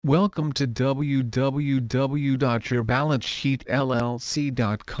Welcome to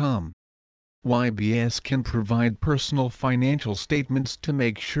www.yourbalancesheetllc.com. YBS can provide personal financial statements to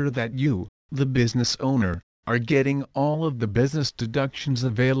make sure that you, the business owner, are getting all of the business deductions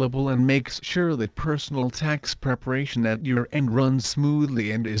available and makes sure that personal tax preparation at your end runs smoothly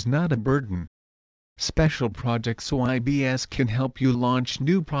and is not a burden. Special Projects YBS can help you launch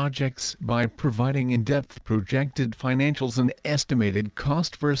new projects by providing in-depth projected financials and estimated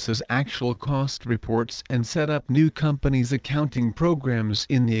cost versus actual cost reports and set up new companies' accounting programs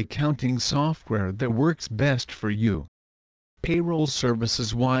in the accounting software that works best for you. Payroll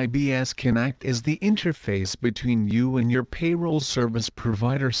Services YBS can act as the interface between you and your payroll service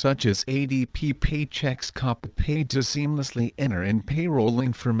provider such as ADP Paychex Pay to seamlessly enter in payroll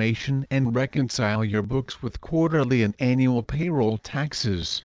information and reconcile your books with quarterly and annual payroll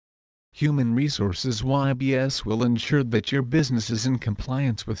taxes. Human Resources YBS will ensure that your business is in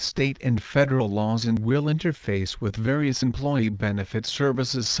compliance with state and federal laws and will interface with various employee benefit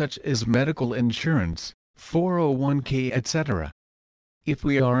services such as medical insurance, 401k, etc. If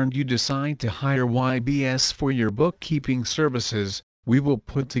we are and you decide to hire YBS for your bookkeeping services, we will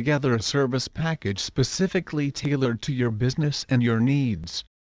put together a service package specifically tailored to your business and your needs.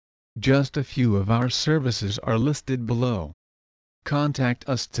 Just a few of our services are listed below. Contact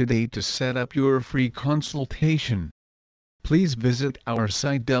us today to set up your free consultation. Please visit our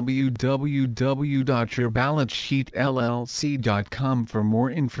site www.yourbalancesheetllc.com for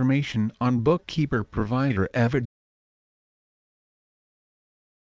more information on bookkeeper provider Everett.